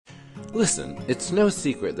Listen, it's no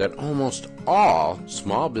secret that almost all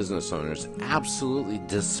small business owners absolutely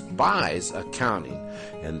despise accounting,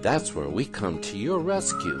 and that's where we come to your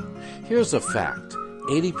rescue. Here's a fact.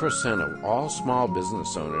 80% of all small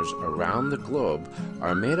business owners around the globe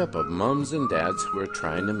are made up of moms and dads who are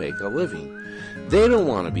trying to make a living. They don't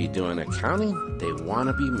want to be doing accounting, they want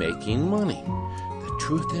to be making money. The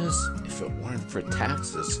truth is, if it weren't for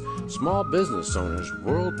taxes, small business owners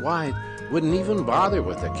worldwide wouldn't even bother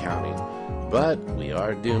with accounting. But we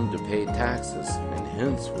are doomed to pay taxes, and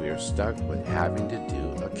hence we are stuck with having to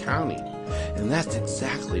do accounting. And that's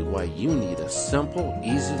exactly why you need a simple,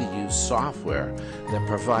 easy-to-use software that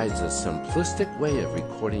provides a simplistic way of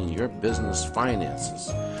recording your business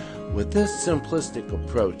finances. With this simplistic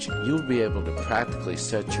approach, you'll be able to practically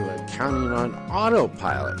set your accounting on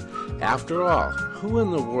autopilot. After all, who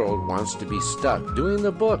in the world wants to be stuck doing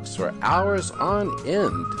the books for hours on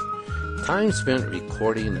end? Time spent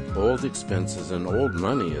recording old expenses and old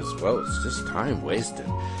money as well as just time wasted.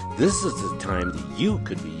 This is the time that you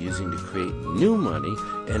could be using to create new money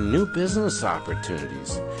and new business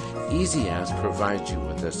opportunities. EasyAs provides you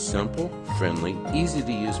with a simple, friendly,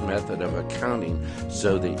 easy-to-use method of accounting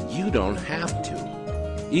so that you don't have to.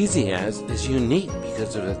 EasyAs is unique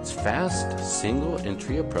because of its fast,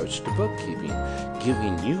 single-entry approach to bookkeeping,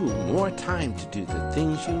 giving you more time to do the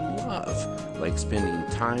things you love, like spending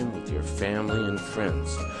time with your family and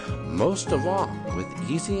friends. Most of all, with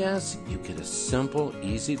EasyAs, you get a simple,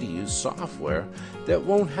 easy-to-use software that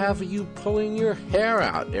won't have you pulling your hair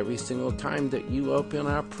out every single time that you open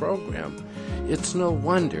our program. It's no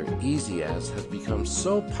wonder EasyAs has become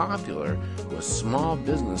so popular with small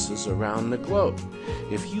businesses around the globe.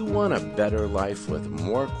 If you want a better life with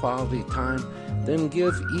more quality time, then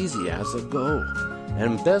give EasyAs a go.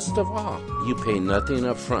 And best of all, you pay nothing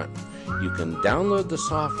up front. You can download the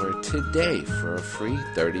software today for a free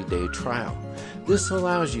 30-day trial. This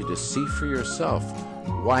allows you to see for yourself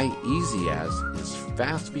why EasyAs is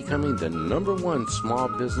fast becoming the #1 small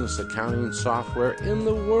business accounting software in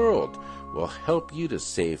the world. Will help you to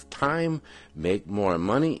save time, make more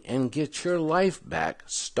money, and get your life back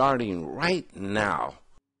starting right now.